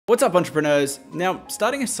What's up, entrepreneurs? Now,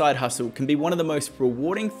 starting a side hustle can be one of the most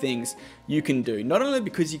rewarding things you can do, not only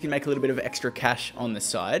because you can make a little bit of extra cash on the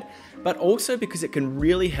side, but also because it can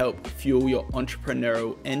really help fuel your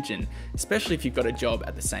entrepreneurial engine, especially if you've got a job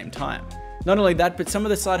at the same time. Not only that, but some of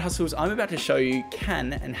the side hustles I'm about to show you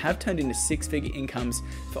can and have turned into six-figure incomes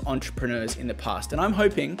for entrepreneurs in the past. And I'm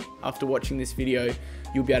hoping, after watching this video,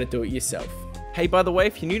 you'll be able to do it yourself. Hey, by the way,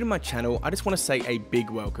 if you're new to my channel, I just want to say a big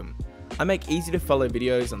welcome. I make easy to follow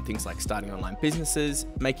videos on things like starting online businesses,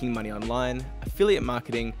 making money online, affiliate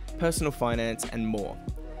marketing, personal finance, and more.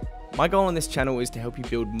 My goal on this channel is to help you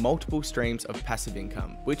build multiple streams of passive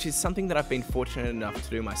income, which is something that I've been fortunate enough to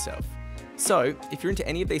do myself. So, if you're into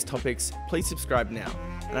any of these topics, please subscribe now.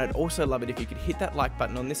 And I'd also love it if you could hit that like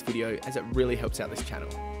button on this video, as it really helps out this channel.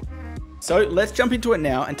 So let's jump into it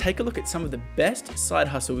now and take a look at some of the best side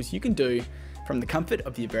hustles you can do from the comfort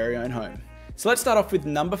of your very own home. So let's start off with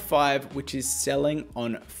number 5, which is selling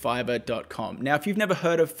on Fiverr.com. Now, if you've never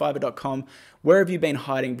heard of Fiverr.com, where have you been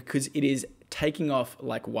hiding? Because it is taking off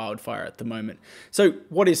like wildfire at the moment. So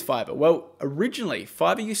what is Fiverr? Well, originally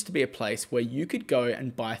Fiverr used to be a place where you could go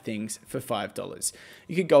and buy things for $5.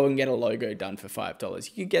 You could go and get a logo done for $5.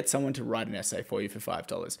 You could get someone to write an essay for you for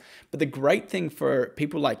 $5. But the great thing for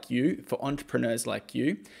people like you, for entrepreneurs like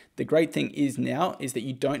you, the great thing is now is that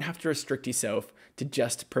you don't have to restrict yourself to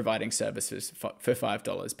just providing services for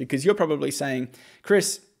 $5, because you're probably saying,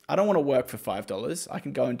 Chris, I don't want to work for $5. I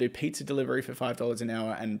can go and do pizza delivery for $5 an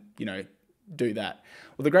hour and, do that.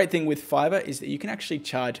 Well, the great thing with Fiverr is that you can actually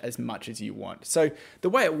charge as much as you want. So the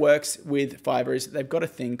way it works with Fiverr is they've got a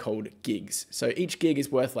thing called gigs. So each gig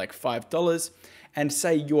is worth like $5. And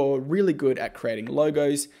say you're really good at creating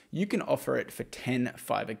logos, you can offer it for 10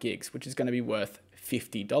 Fiverr gigs, which is going to be worth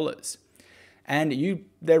 $50. And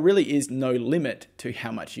there really is no limit to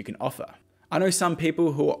how much you can offer. I know some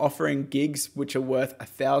people who are offering gigs which are worth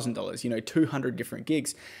 $1,000, 200 different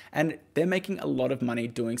gigs, and they're making a lot of money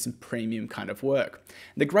doing some premium kind of work.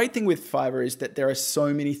 The great thing with Fiverr is that there are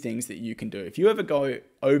so many things that you can do. If you ever go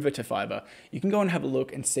over to Fiverr, you can go and have a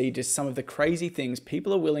look and see just some of the crazy things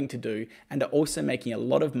people are willing to do and are also making a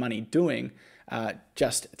lot of money doing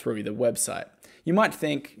just through the website. You might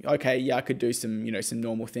think, okay, yeah, I could do some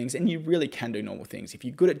normal things, and you really can do normal things. If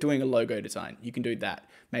you're good at doing a logo design, you can do that.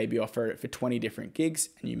 Maybe offer it for 20 different gigs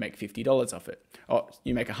and you make $50 off it, or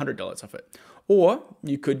you make $100 off it. Or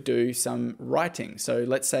you could do some writing. So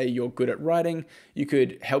let's say you're good at writing, you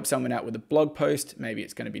could help someone out with a blog post. Maybe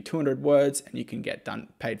it's going to be 200 words and you can get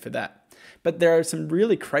paid for that. But there are some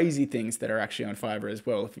really crazy things that are actually on Fiverr as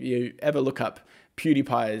well. If you ever look up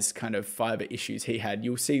PewDiePie's kind of Fiverr issues he had,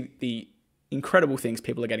 you'll see the incredible things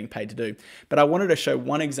people are getting paid to do. But I wanted to show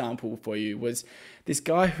one example for you. Was this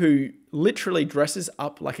guy who literally dresses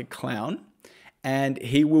up like a clown and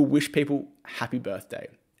he will wish people happy birthday.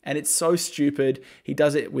 And it's so stupid. He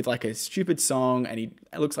does it with like a stupid song and he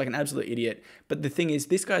looks like an absolute idiot. But the thing is,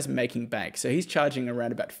 this guy's making bank. So he's charging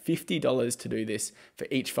around about $50 to do this for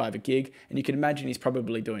each Fiverr gig. And you can imagine he's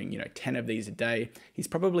probably doing, 10 of these a day. He's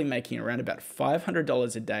probably making around about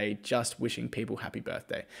 $500 a day just wishing people happy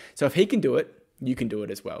birthday. So if he can do it, you can do it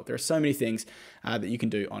as well. There are so many things that you can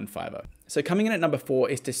do on Fiverr. So coming in at number 4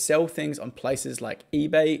 is to sell things on places like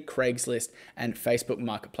eBay, Craigslist, and Facebook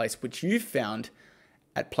Marketplace, which you've found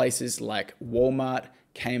at places like Walmart,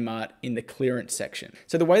 Kmart in the clearance section.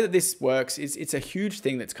 So the way that this works is it's a huge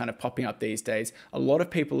thing that's kind of popping up these days. A lot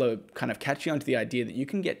of people are kind of catching on to the idea that you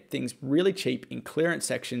can get things really cheap in clearance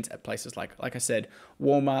sections at places like I said,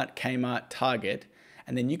 Walmart, Kmart, Target,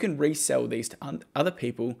 and then you can resell these to other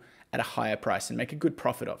people at a higher price and make a good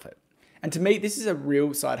profit off it. And to me, this is a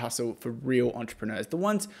real side hustle for real entrepreneurs, the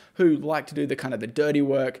ones who like to do the kind of the dirty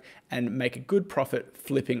work and make a good profit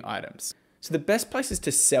flipping items. So the best places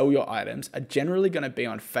to sell your items are generally going to be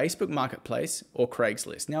on Facebook Marketplace or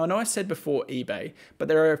Craigslist. Now, I know I said before eBay, but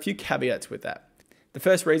there are a few caveats with that. The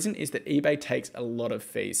first reason is that eBay takes a lot of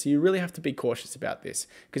fees. So you really have to be cautious about this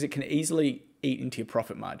because it can easily eat into your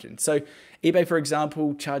profit margin. So eBay, for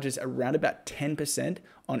example, charges around about 10%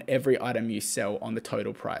 on every item you sell on the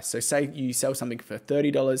total price. So say you sell something for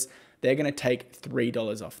 $30, they're going to take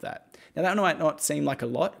 $3 off that. Now that might not seem like a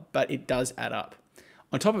lot, but it does add up.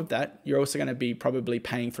 On top of that, you're also going to be probably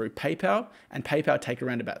paying through PayPal, and PayPal take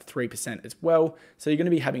around about 3% as well. So you're going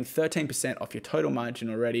to be having 13% off your total margin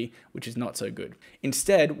already, which is not so good.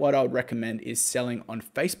 Instead, what I would recommend is selling on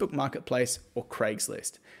Facebook Marketplace or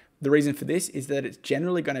Craigslist. The reason for this is that it's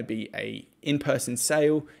generally going to be a in-person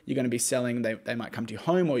sale. You're going to be selling, they might come to your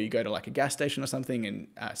home, or you go to like a gas station or something and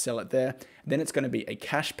sell it there. Then it's going to be a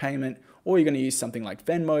cash payment, or you're going to use something like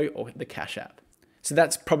Venmo or the Cash App. So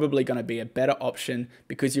that's probably going to be a better option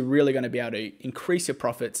because you're really going to be able to increase your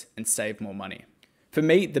profits and save more money. For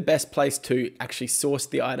me, the best place to actually source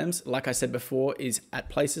the items, like I said before, is at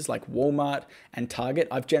places like Walmart and Target.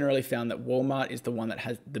 I've generally found that Walmart is the one that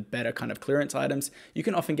has the better kind of clearance items. You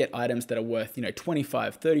can often get items that are worth, $25,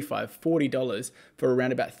 $35, $40 for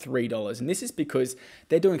around about $3. And this is because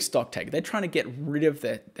they're doing stock take. They're trying to get rid of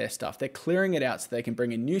their stuff. They're clearing it out so they can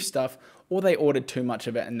bring in new stuff, or they ordered too much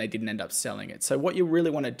of it and they didn't end up selling it. So what you really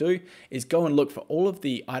want to do is go and look for all of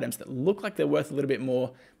the items that look like they're worth a little bit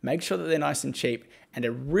more, make sure that they're nice and cheap. And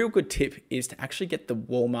a real good tip is to actually get the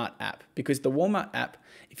Walmart app, because the Walmart app,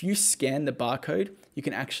 if you scan the barcode, you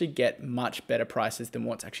can actually get much better prices than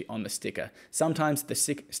what's actually on the sticker. Sometimes the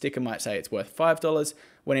sticker might say it's worth $5,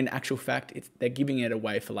 when in actual fact, they're giving it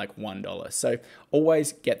away for like $1. So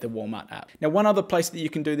always get the Walmart app. Now, one other place that you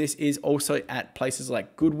can do this is also at places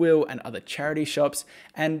like Goodwill and other charity shops.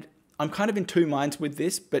 And I'm kind of in two minds with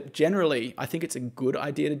this, but generally I think it's a good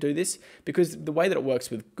idea to do this because the way that it works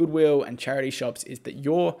with Goodwill and charity shops is that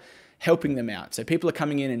you're helping them out. So people are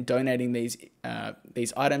coming in and donating these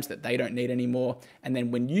items that they don't need anymore. And then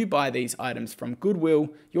when you buy these items from Goodwill,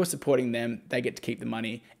 you're supporting them. They get to keep the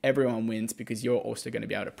money. Everyone wins because you're also going to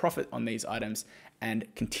be able to profit on these items and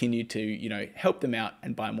continue to, help them out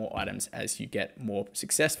and buy more items as you get more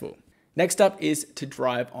successful. Next up is to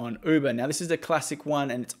drive on Uber. Now, this is a classic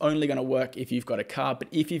one and it's only going to work if you've got a car. But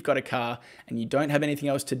if you've got a car and you don't have anything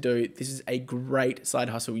else to do, this is a great side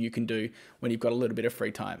hustle you can do when you've got a little bit of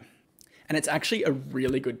free time. And it's actually a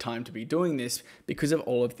really good time to be doing this because of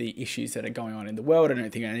all of the issues that are going on in the world. I don't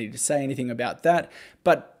think I need to say anything about that,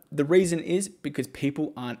 but the reason is because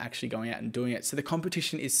people aren't actually going out and doing it. So the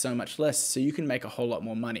competition is so much less, so you can make a whole lot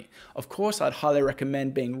more money. Of course, I'd highly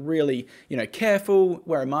recommend being really, careful,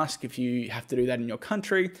 wear a mask if you have to do that in your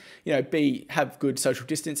country, have good social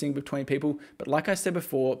distancing between people. But like I said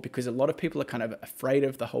before, because a lot of people are kind of afraid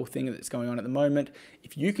of the whole thing that's going on at the moment,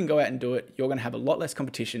 if you can go out and do it, you're going to have a lot less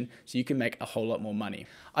competition, so you can make a whole lot more money.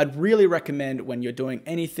 I'd really recommend when you're doing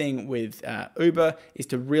anything with Uber is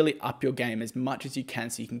to really up your game as much as you can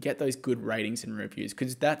so you can get those good ratings and reviews,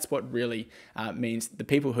 because that's what really means the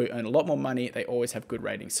people who earn a lot more money, they always have good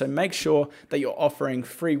ratings. So make sure that you're offering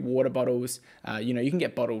free water bottles. You can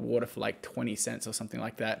get bottled water for like 20 cents or something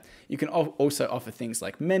like that. You can also offer things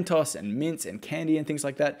like Mentos and mints and candy and things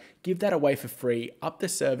like that. Give that away for free, up the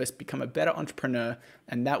service, become a better entrepreneur,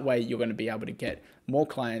 and that way you're going to be able to get more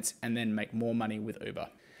clients and then make more money with Uber.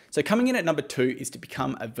 So coming in at number 2 is to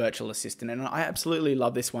become a virtual assistant. And I absolutely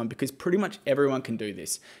love this one because pretty much everyone can do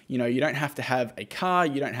this. You don't have to have a car.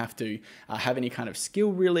 You don't have to have any kind of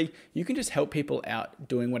skill really. You can just help people out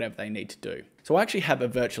doing whatever they need to do. So I actually have a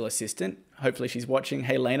virtual assistant. Hopefully she's watching.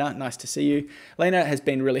 Hey, Lena, nice to see you. Lena has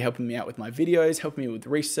been really helping me out with my videos, helping me with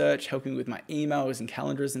research, helping me with my emails and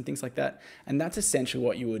calendars and things like that. And that's essentially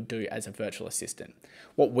what you would do as a virtual assistant.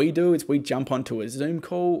 What we do is we jump onto a Zoom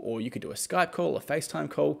call, or you could do a Skype call, a FaceTime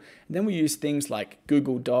call, and then we use things like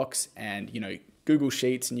Google Docs and, Google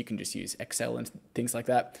Sheets, and you can just use Excel and things like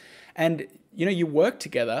that. And, you work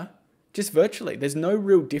together just virtually. There's no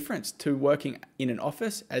real difference to working in an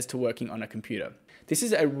office as to working on a computer. This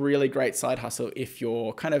is a really great side hustle if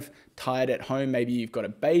you're kind of tired at home. Maybe you've got a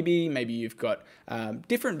baby, maybe you've got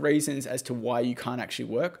different reasons as to why you can't actually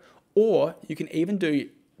work, or you can even do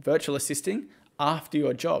virtual assisting after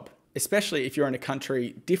your job, especially if you're in a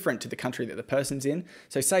country different to the country that the person's in.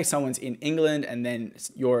 So say someone's in England and then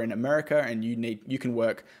you're in America and you can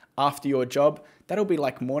work after your job. That'll be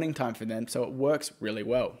like morning time for them, so it works really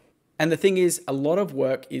well. And the thing is, a lot of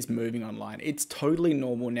work is moving online. It's totally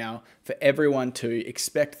normal now for everyone to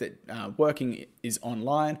expect that working is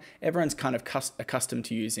online. Everyone's kind of accustomed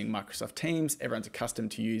to using Microsoft Teams. Everyone's accustomed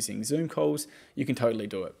to using Zoom calls. You can totally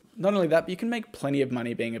do it. Not only that, but you can make plenty of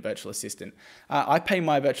money being a virtual assistant. I pay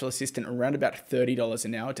my virtual assistant around about $30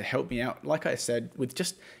 an hour to help me out, like I said, with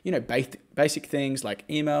just, basic things like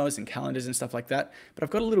emails and calendars and stuff like that. But I've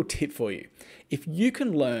got a little tip for you. If you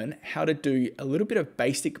can learn how to do a little bit of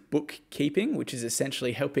basic bookkeeping, which is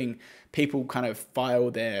essentially helping people kind of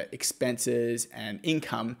file their expenses and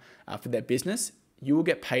income for their business, you will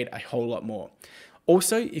get paid a whole lot more.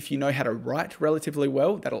 Also, if you know how to write relatively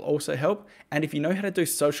well, that'll also help. And if you know how to do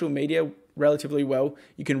social media relatively well,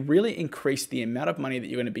 you can really increase the amount of money that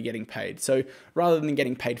you're going to be getting paid. So rather than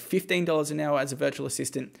getting paid $15 an hour as a virtual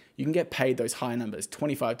assistant, you can get paid those high numbers,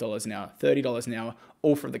 $25 an hour, $30 an hour,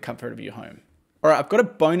 all from the comfort of your home. All right, I've got a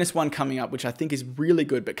bonus one coming up, which I think is really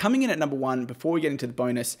good. But coming in at number one, before we get into the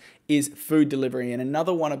bonus, is food delivery. And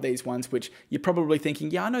another one of these ones, which you're probably thinking,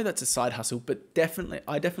 yeah, I know that's a side hustle, but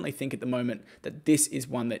I definitely think at the moment that this is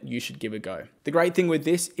one that you should give a go. The great thing with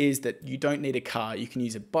this is that you don't need a car. You can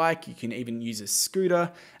use a bike, you can even use a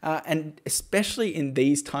scooter. And especially in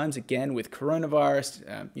these times, again, with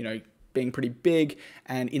coronavirus, being pretty big,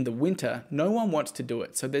 and in the winter, no one wants to do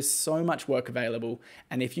it. So there's so much work available.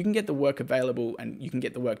 And if you can get the work available and you can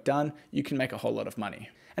get the work done, you can make a whole lot of money.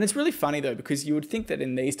 And it's really funny though, because you would think that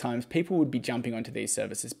in these times, people would be jumping onto these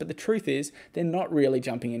services, but the truth is they're not really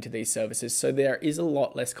jumping into these services. So there is a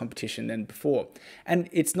lot less competition than before. And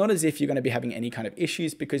it's not as if you're going to be having any kind of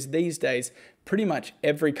issues, because these days, pretty much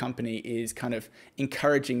every company is kind of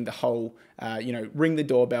encouraging the whole, ring the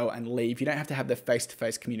doorbell and leave. You don't have to have the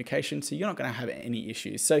face-to-face communication, so you're not going to have any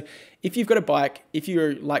issues. So if you've got a bike, if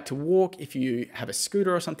you like to walk, if you have a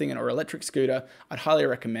scooter or something, or electric scooter, I'd highly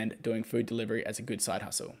recommend doing food delivery as a good side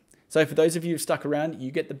hustle. So for those of you who've stuck around,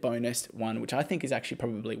 you get the bonus one, which I think is actually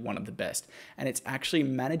probably one of the best, and it's actually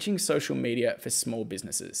managing social media for small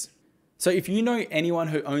businesses. So if you know anyone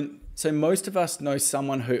who most of us know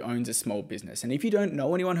someone who owns a small business. And if you don't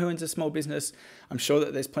know anyone who owns a small business, I'm sure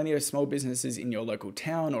that there's plenty of small businesses in your local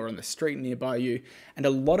town or on the street nearby you. And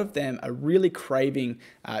a lot of them are really craving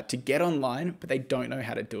to get online, but they don't know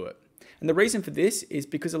how to do it. And the reason for this is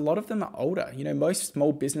because a lot of them are older. Most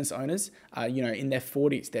small business owners are, in their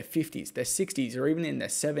 40s, their 50s, their 60s, or even in their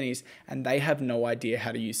 70s, and they have no idea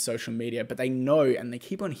how to use social media, but they know, and they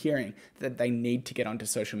keep on hearing that they need to get onto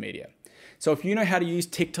social media. So if you know how to use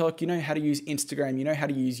TikTok, you know how to use Instagram, you know how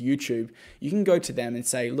to use YouTube, you can go to them and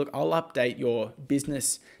say, look, I'll update your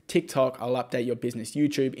business TikTok, I'll update your business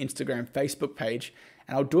YouTube, Instagram, Facebook page,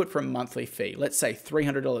 and I'll do it for a monthly fee. Let's say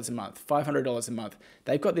 $300 a month, $500 a month.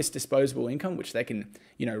 They've got this disposable income, which they can,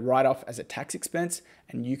 write off as a tax expense,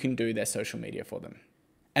 and you can do their social media for them.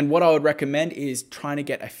 And what I would recommend is trying to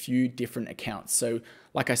get a few different accounts. So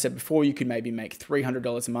like I said before, you could maybe make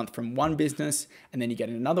 $300 a month from one business, and then you get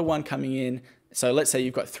another one coming in. So let's say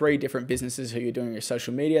you've got 3 different businesses who you're doing your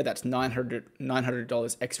social media. That's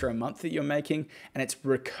 $900 extra a month that you're making, and it's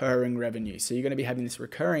recurring revenue. So you're going to be having this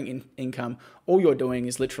recurring income. All you're doing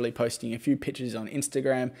is literally posting a few pictures on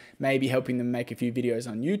Instagram, maybe helping them make a few videos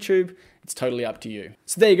on YouTube. It's totally up to you.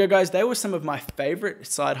 So there you go, guys. They were some of my favorite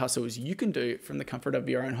side hustles you can do from the comfort of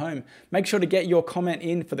your own home. Make sure to get your comment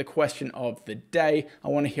in for the question of the day. I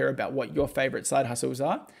want to hear about what your favorite side hustles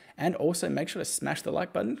are. And also make sure to smash the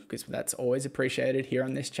like button, because that's always appreciated here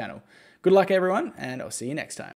on this channel. Good luck, everyone, and I'll see you next time.